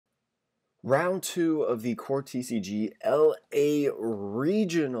Round two of the CoreTCG LA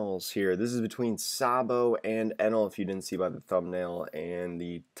Regionals here. This is between Sabo and Enel, if you didn't see by the thumbnail and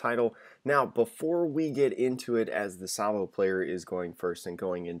the title. Now, before we get into it, as the Sabo player is going first and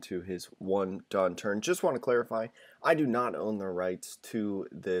going into his one done turn, just want to clarify, I do not own the rights to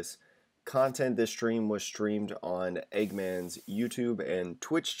this content. This stream was streamed on Eggman's YouTube and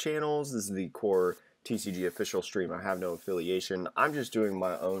Twitch channels. This is the Core TCG official stream. I have no affiliation. I'm just doing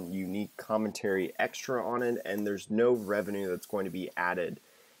my own unique commentary extra on it, and there's no revenue that's going to be added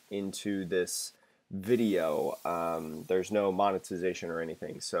into this video. There's no monetization or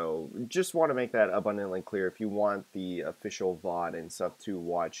anything, so just want to make that abundantly clear. If you want the official VOD and stuff to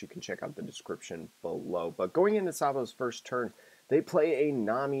watch, you can check out the description below. But going into Sabo's first turn, they play a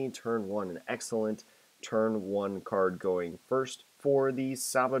Nami turn 1, an excellent turn 1 card going first for the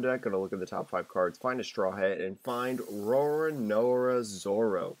Sabo deck. Gonna look at the top 5 cards, find a Straw Hat, and find Roronoa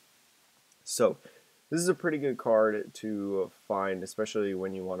Zoro. So this is a pretty good card to find, especially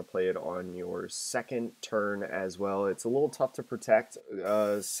when you want to play it on your second turn as well. It's a little tough to protect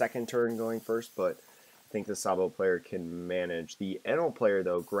second turn going first, but I think the Sabo player can manage. The Enel player,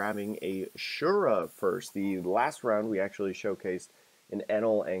 though, grabbing a Shura first. The last round we actually showcased an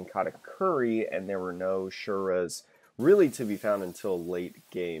Enel and Katakuri, and there were no Shuras really to be found until late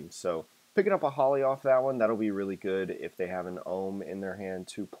game. So picking up a Holly off that one, that'll be really good if they have an Ohm in their hand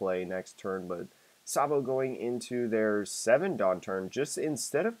to play next turn. But Sabo going into their 7 Dawn turn, just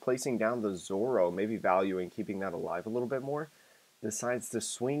instead of placing down the Zoro, maybe valuing keeping that alive a little bit more, decides to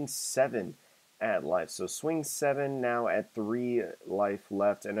swing 7 at life. So swing 7 now at 3 life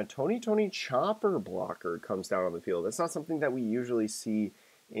left, and a Tony Chopper blocker comes down on the field. That's not something that we usually see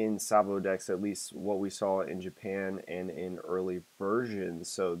in Sabo decks, at least what we saw in Japan and in early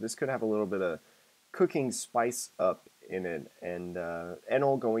versions. So this could have a little bit of cooking spice up in it. And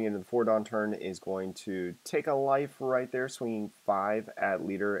Enel going into the 4 Dawn turn is going to take a life right there, swinging 5 at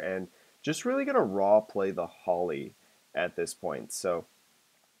leader, and just really going to raw play the Holly at this point. So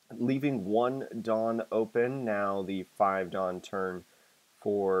leaving 1 Dawn open, now the 5 Dawn turn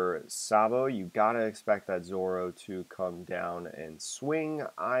for Sabo. You gotta expect that Zoro to come down and swing,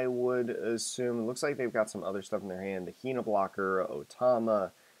 I would assume. It looks like they've got some other stuff in their hand. The Hina blocker, Otama,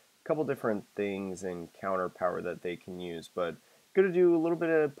 a couple different things and counter power that they can use. But gonna do a little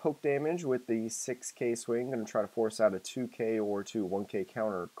bit of poke damage with the 6k swing. Gonna try to force out a 2k or 2 1k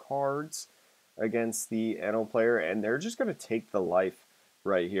counter cards against the Enel player. And they're just gonna take the life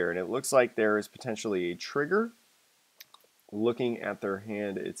right here. And it looks like there is potentially a trigger. Looking at their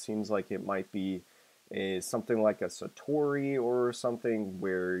hand, it seems like it might be something like a Satori or something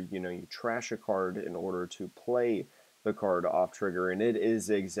where you trash a card in order to play the card off trigger, and it is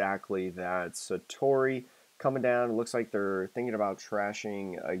exactly that. Satori coming down. It looks like they're thinking about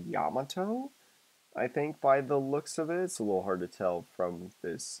trashing a Yamato, I think, by the looks of it. It's a little hard to tell from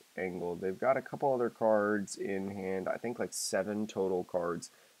this angle. They've got a couple other cards in hand, I think like 7 total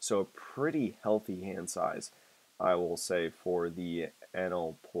cards, so a pretty healthy hand size, I will say, for the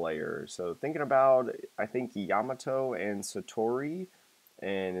Enel player. So thinking about, I think, Yamato and Satori,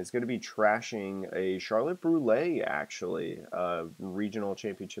 and is going to be trashing a Charlotte Brûlée, actually, regional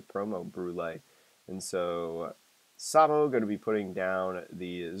championship promo Brûlée. And so Sabo going to be putting down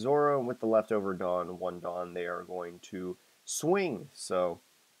the Zoro, and with the leftover Dawn, 1 Dawn, they are going to swing. So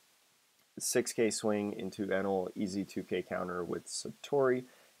 6k swing into Enel, easy 2k counter with Satori,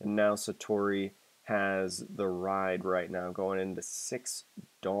 and now Satori has the ride right now going into 6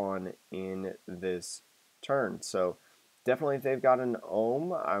 Dawn in this turn. So definitely if they've got an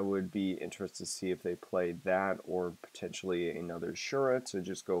Ohm, I would be interested to see if they play that or potentially another Shura to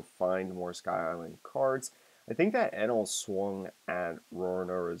just go find more Sky Island cards. I think that Enel swung at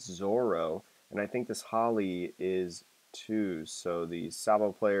Roronoa Zoro, and I think this Holly is too. So the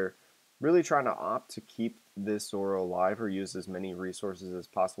Sabo player really trying to opt to keep this Zoro alive or use as many resources as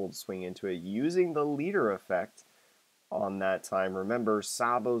possible to swing into it, using the leader effect on that time. Remember,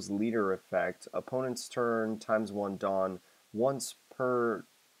 Sabo's leader effect, opponent's turn times 1 Dawn once per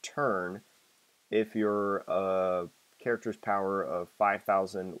turn. If your character's power of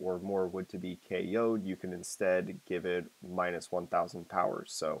 5,000 or more would to be KO'd, you can instead give it minus 1,000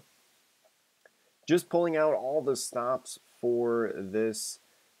 powers. So just pulling out all the stops for this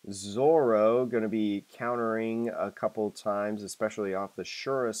Zoro, going to be countering a couple times, especially off the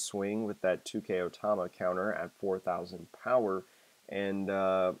Shura swing with that 2k Otama counter at 4,000 power, and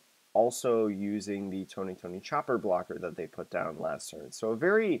also using the Tony Chopper blocker that they put down last turn. So a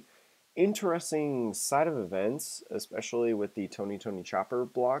very interesting side of events, especially with the Tony Chopper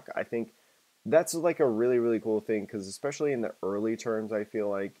block. I think that's like a really really cool thing because especially in the early turns, I feel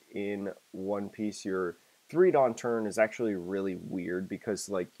like in One Piece your 3 Dawn turn is actually really weird because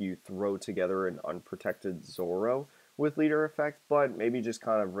like you throw together an unprotected Zoro with leader effect, but maybe just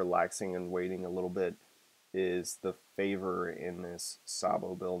kind of relaxing and waiting a little bit is the favor in this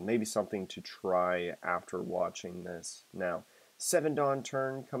Sabo build. Maybe something to try after watching this. Now, 7 Dawn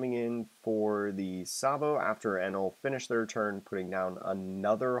turn coming in for the Sabo after Enel finished their turn, putting down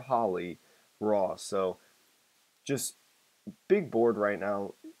another Holly Raw. So just big board right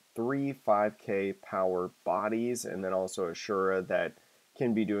now. 3 5k power bodies, and then also Ashura that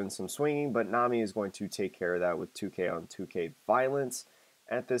can be doing some swinging, but Nami is going to take care of that with 2k on 2k violence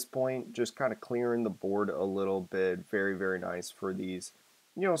at this point, just kind of clearing the board a little bit. Very, very nice for these,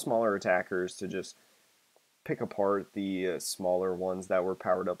 smaller attackers to just pick apart the smaller ones that were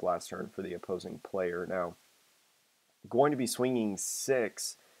powered up last turn for the opposing player. Now, going to be swinging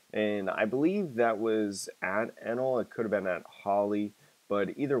 6, and I believe that was at Enel. It could have been at Holly,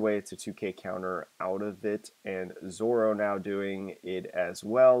 but either way, it's a 2k counter out of it, and Zoro now doing it as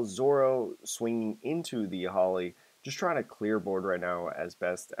well. Zoro swinging into the Holly, just trying to clear board right now as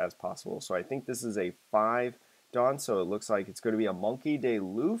best as possible. So I think this is a 5 Dawn, so it looks like it's going to be a Monkey D.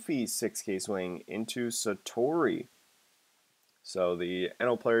 Luffy 6k swing into Satori. So the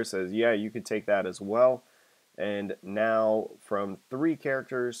Enel player says, yeah, you could take that as well. And now from 3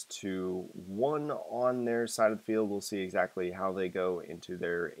 characters to 1 on their side of the field, we'll see exactly how they go into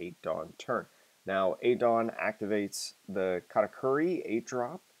their 8 Dawn turn. Now, 8 Dawn activates the Katakuri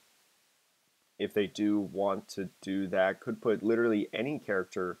 8-drop. If they do want to do that, could put literally any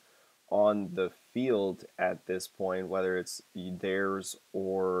character on the field at this point, whether it's theirs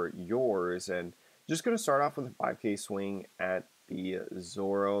or yours. And just going to start off with a 5k swing at the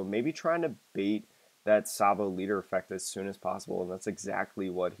Zoro, maybe trying to bait that Sabo leader effect as soon as possible, and that's exactly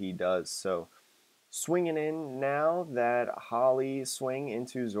what he does. So swinging in now that Holly swing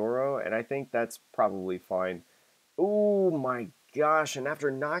into Zoro, and I think that's probably fine. Oh my gosh, and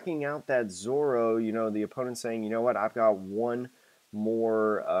after knocking out that Zoro, the opponent saying, you know what, I've got one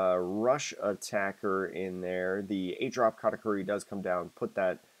more rush attacker in there. The 8-drop Katakuri does come down, put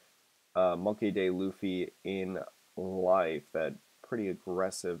that Monkey D. Luffy in life, that pretty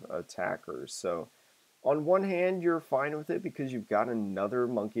aggressive attacker. So on one hand, you're fine with it because you've got another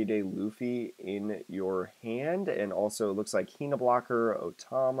Monkey D. Luffy in your hand, and also it looks like Hina Blocker,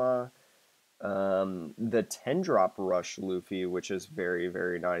 Otama, the 10-drop Rush Luffy, which is very,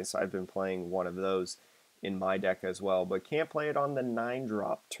 very nice. I've been playing one of those in my deck as well, but can't play it on the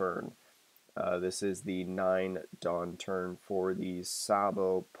 9-drop turn. This is the 9 Dawn turn for the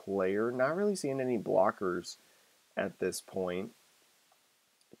Sabo player. Not really seeing any blockers at this point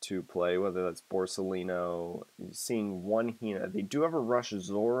to play, whether that's Borsalino, seeing one Hina. They do have a Rush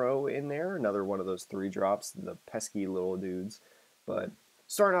Zoro in there, another one of those 3 drops, the pesky little dudes. But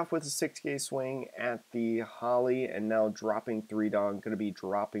start off with a 6k swing at the Holly, and now dropping 3 Dawn, going to be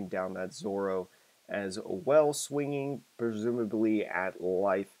dropping down that Zoro as well, swinging presumably at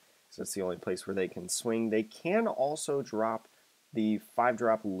life, so that's the only place where they can swing. They can also drop the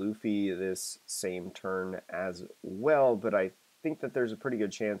 5-drop Luffy this same turn as well, but I think that there's a pretty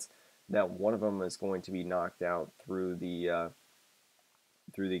good chance that one of them is going to be knocked out through the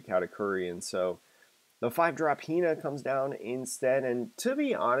Katakuri, and so the 5-drop Hina comes down instead. And to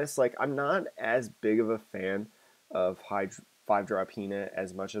be honest, like, I'm not as big of a fan of 5-drop Hina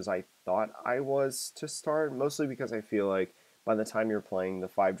as much as I thought I was to start, mostly because I feel like by the time you're playing the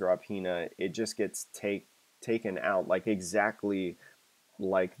 5-drop Hina, it just gets taken out, like exactly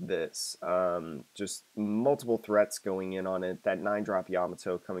like this. Just multiple threats going in on it. That 9-drop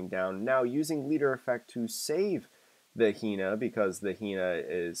Yamato coming down. Now using leader effect to save the Hina, because the Hina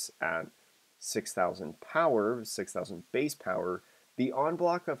is at 6,000 power, 6,000 base power. The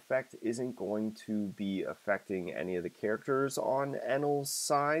on-block effect isn't going to be affecting any of the characters on Enel's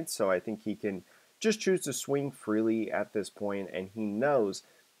side, so I think he can just choose to swing freely at this point, and he knows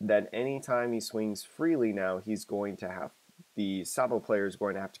that anytime he swings freely now, he's going to have, the Sabo player is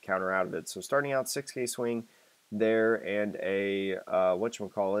going to have to counter out of it. So starting out 6k swing there, and a, an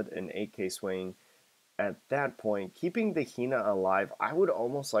 8k swing at that point, keeping the Hina alive. I would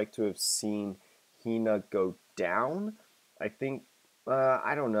almost like to have seen Hina go down. I think,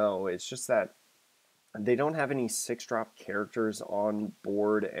 I don't know, it's just that they don't have any 6-drop characters on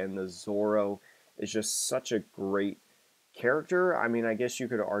board, and the Zoro is just such a great character. I mean, I guess you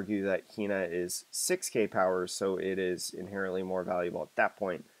could argue that Hina is 6k power, so it is inherently more valuable at that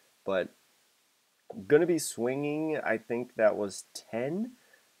point, but going to be swinging, I think that was 10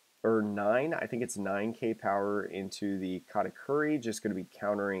 or 9, I think it's 9k power into the Katakuri, just going to be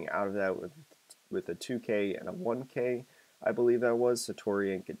countering out of that with with a 2K and a 1K, I believe that was,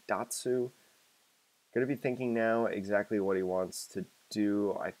 Satori and Gadatsu. Going to be thinking now exactly what he wants to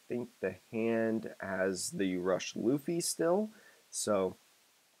do. I think the hand has the Rush Luffy still, so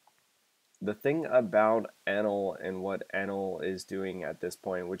the thing about Enel and what Enel is doing at this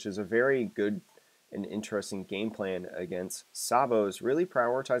point, which is a very good and interesting game plan against Sabo, is really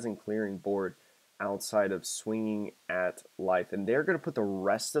prioritizing clearing board outside of swinging at life. And they're going to put the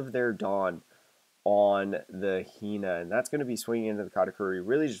rest of their Dawn on the Hina, and that's going to be swinging into the Katakuri.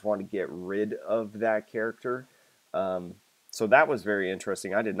 Really just want to get rid of that character. So that was very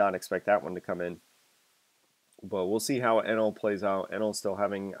interesting. I did not expect that one to come in. But we'll see how Enel plays out. Enel still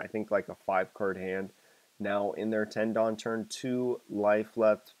having, I think, like a 5-card hand now in their 10 Dawn turn. 2 life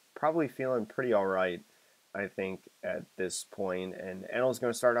left. Probably feeling pretty alright, I think, at this point. And Enel's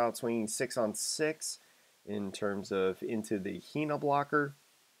going to start out swinging 6 on 6 in terms of into the Hina blocker.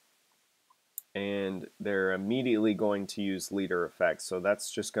 And they're immediately going to use leader effects. So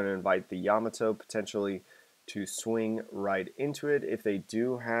that's just going to invite the Yamato potentially to swing right into it. If they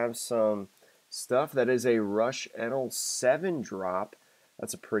do have some stuff that is a Rush Enel 7 drop,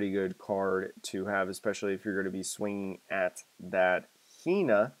 that's a pretty good card to have, especially if you're going to be swinging at that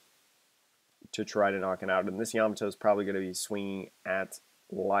Hina to try to knock it out. And this Yamato is probably going to be swinging at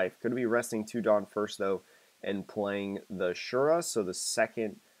life. Could be resting 2 Dawn first, though, and playing the Shura, so the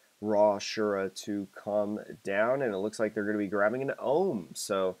second raw Shura to come down. And it looks like they're going to be grabbing an Ohm.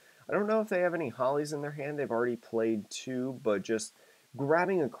 So I don't know if they have any Hollies in their hand. They've already played 2, but just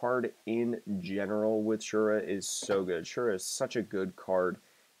grabbing a card in general with Shura is so good. Shura is such a good card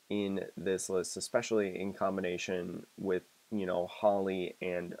in this list, especially in combination with, you know, Holly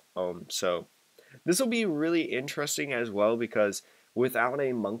and Ohm. So this will be really interesting as well, because without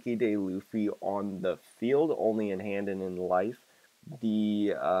a Monkey Day Luffy on the field, only in hand and in life,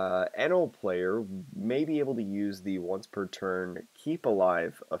 the Enel player may be able to use the once per turn keep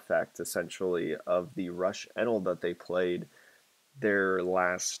alive effect, essentially, of the Rush Enel that they played their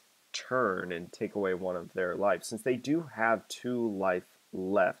last turn and take away one of their life, since they do have 2 life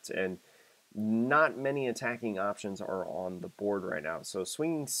left and not many attacking options are on the board right now. So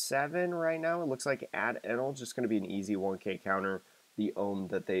swinging 7 right now, it looks like at Enel, just going to be an easy 1K counter. The Ohm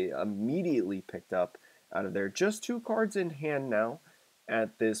that they immediately picked up out of there. Just 2 cards in hand now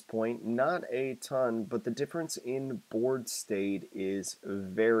at this point. Not a ton, but the difference in board state is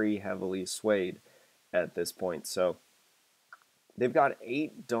very heavily swayed at this point. So they've got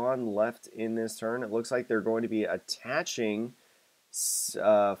 8 Dawn left in this turn. It looks like they're going to be attaching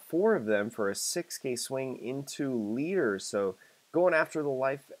 4 of them for a 6K swing into leader. So going after the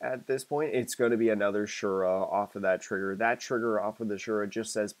life at this point, it's going to be another Shura off of that trigger. That trigger off of the Shura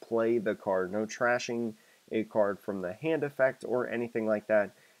just says play the card. No trashing a card from the hand effect or anything like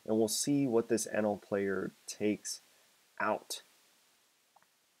that. And we'll see what this Enel player takes out.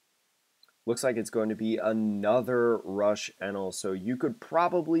 Looks like it's going to be another Rush Enel. So you could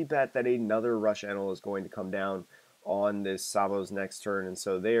probably bet that another Rush Enel is going to come down on this Sabo's next turn. And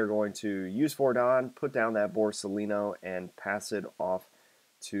so they are going to use 4 Dawn, put down that Borsalino, and pass it off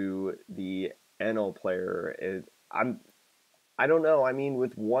to the Enel player. I don't know. I mean,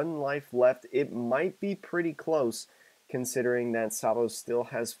 with 1 life left, it might be pretty close, considering that Sabo still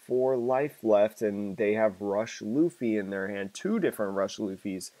has 4 life left, and they have Rush Luffy in their hand, 2 different Rush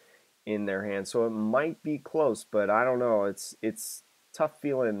Luffys in their hand. So it might be close, but I don't know. It's tough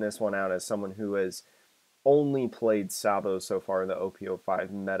feeling this one out as someone who has only played Sabo so far in the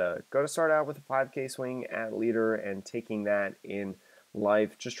OP05 meta. Going to start out with a 5K swing at leader and taking that in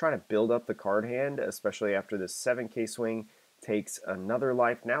life. Just trying to build up the card hand, especially after this 7K swing takes another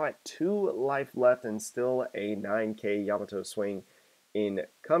life. Now at 2 life left and still a 9K Yamato swing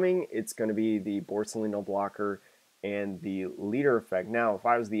incoming. It's going to be the Borsalino blocker and the leader effect. Now, if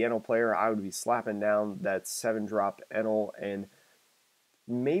I was the Enel player, I would be slapping down that 7-drop Enel and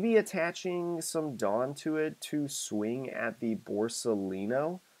maybe attaching some Dawn to it to swing at the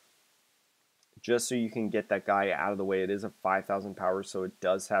Borsalino, just so you can get that guy out of the way. It is a 5,000 power, so it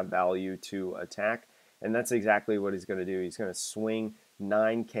does have value to attack, and that's exactly what he's going to do. He's going to swing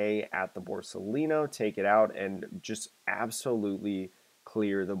 9K at the Borsalino, take it out, and just absolutely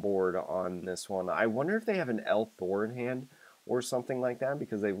clear the board on this one. I wonder if they have an L Thor in hand or something like that,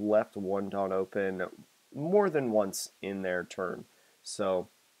 because they've left 1 Dawn open more than once in their turn. So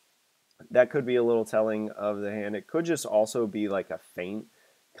that could be a little telling of the hand. It could just also be like a feint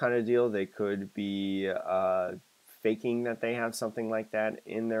kind of deal. They could be faking that they have something like that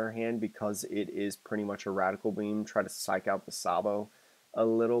in their hand, because it is pretty much a radical beam. Try to psych out the Sabo a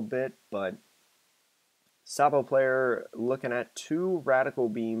little bit, but Sabo player looking at 2 Radical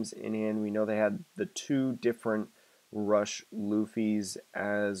Beams in hand. We know they had the 2 different Rush Luffys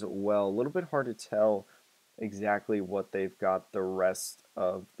as well. A little bit hard to tell exactly what they've got the rest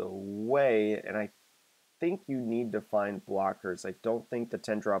of the way, and I think you need to find blockers. I don't think the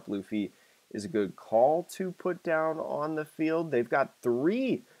 10-drop Luffy is a good call to put down on the field. They've got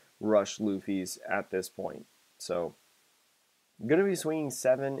 3 Rush Luffys at this point. So I'm going to be swinging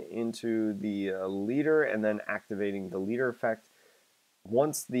 7 into the leader and then activating the leader effect.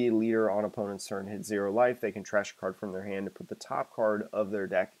 Once the leader on opponent's turn hits 0 life, they can trash a card from their hand to put the top card of their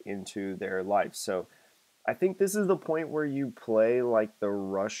deck into their life. So I think this is the point where you play like the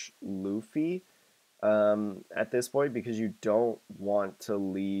Rush Luffy at this point, because you don't want to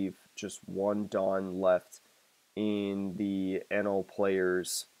leave just 1 Dawn left in the Enel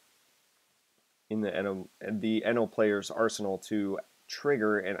players arsenal to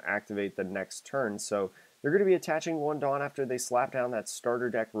trigger and activate the next turn. So they're going to be attaching 1 Dawn after they slap down that starter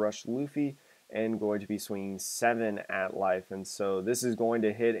deck Rush Luffy and going to be swinging 7 at life. And so this is going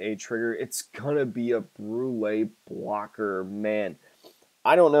to hit a trigger. It's going to be a Brule blocker, man.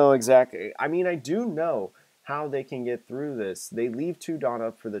 I don't know exactly. I mean, I do know how they can get through this. They leave 2 Dawn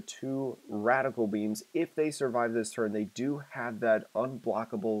up for the 2 Radical Beams. If they survive this turn, they do have that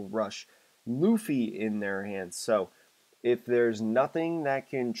unblockable Rush Luffy in their hands. So if there's nothing that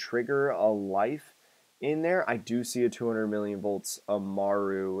can trigger a life in there, I do see a 200 million volts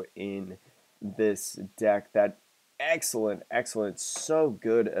Amaru in this deck. That excellent, so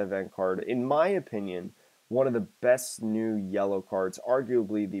good event card. In my opinion, one of the best new yellow cards,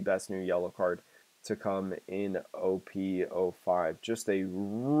 arguably the best new yellow card to come in OP05. Just a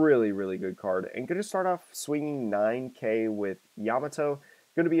really good card. And going to start off swinging 9k with Yamato.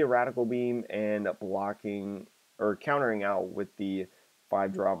 Going to be a Radical Beam and blocking or countering out with the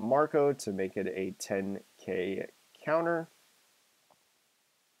 5-drop Marco to make it a 10k counter.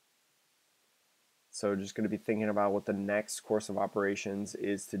 So just going to be thinking about what the next course of operations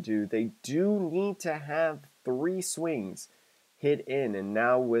is to do. They do need to have 3 swings hit in, and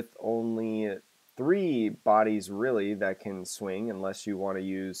now with only 3 bodies really that can swing, unless you want to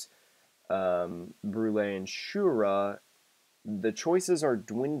use Brule and Shura, the choices are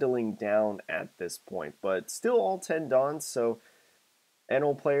dwindling down at this point, but still all 10 Dawns, so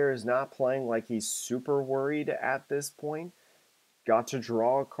Enel player is not playing like he's super worried at this point. Got to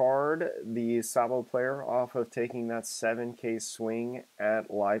draw a card, the Sabo player, off of taking that 7k swing at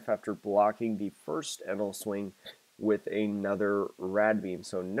life after blocking the first Enel swing with another Rad Beam.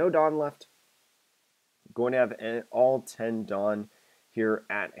 So no Dawn left. Going to have all 10 Dawn here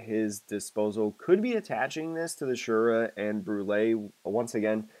at his disposal. Could be attaching this to the Shura and Brule. Once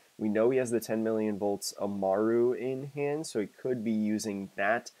again, we know he has the 10 million volts Amaru in hand, so he could be using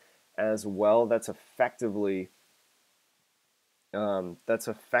that as well. That's effectively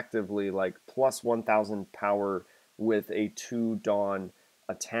like plus 1000 power with a 2 Dawn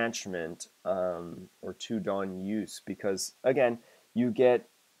attachment or 2 Dawn use, because again, you get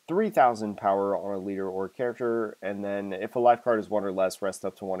 3000 power on a leader or character, and then if a life card is 1 or less, rest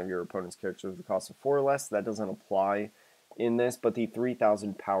up to one of your opponent's characters with the cost of 4 or less. That doesn't apply in this, but the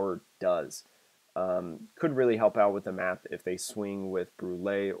 3000 power does. Could really help out with the map if they swing with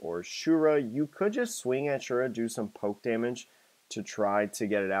Brule or Shura. You could just swing at Shura, do some poke damage to try to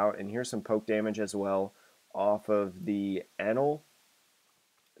get it out, and here's some poke damage as well off of the Enel.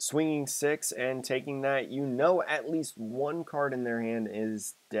 Swinging 6 and taking that, you know at least 1 card in their hand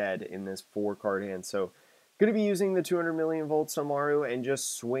is dead in this 4-card hand. So going to be using the 200 million volts Amaru and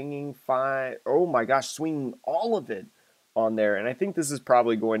just swinging 5. Oh my gosh, swinging all of it on there. And I think this is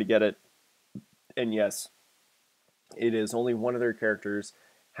probably going to get it. And yes, it is only one of their characters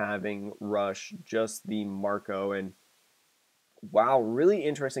having Rush, just the Marco. And wow, really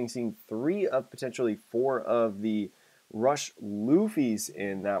interesting seeing 3 of potentially 4 of the Rush Luffys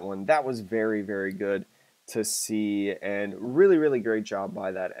in that one. That was very good to see, and really great job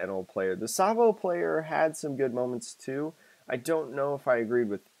by that Enel player. The Sabo player had some good moments too. I don't know if I agreed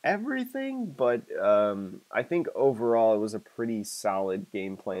with everything, but I think overall it was a pretty solid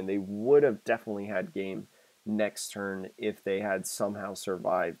game plan. They would have definitely had game next turn if they had somehow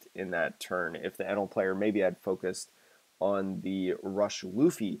survived in that turn. If the Enel player maybe had focused on the Rush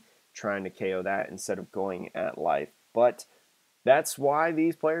Luffy trying to KO that instead of going at life. But that's why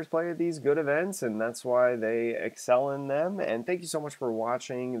these players play at these good events, and that's why they excel in them. And thank you so much for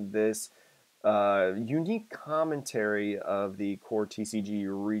watching this unique commentary of the CoreTCG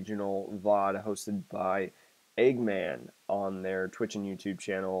regional VOD hosted by Eggman on their Twitch and YouTube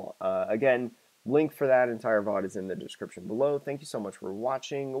channel. Again, Link for that entire VOD is in the description below. Thank you so much for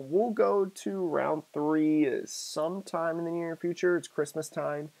watching. We'll go to round 3 sometime in the near future. It's Christmas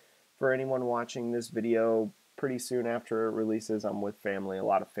time for anyone watching this video pretty soon after it releases. I'm with family. A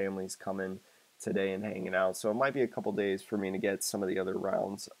lot of families coming today and hanging out, so it might be a couple days for me to get some of the other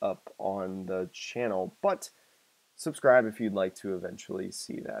rounds up on the channel, but subscribe if you'd like to eventually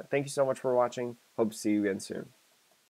see that. Thank you so much for watching. Hope to see you again soon.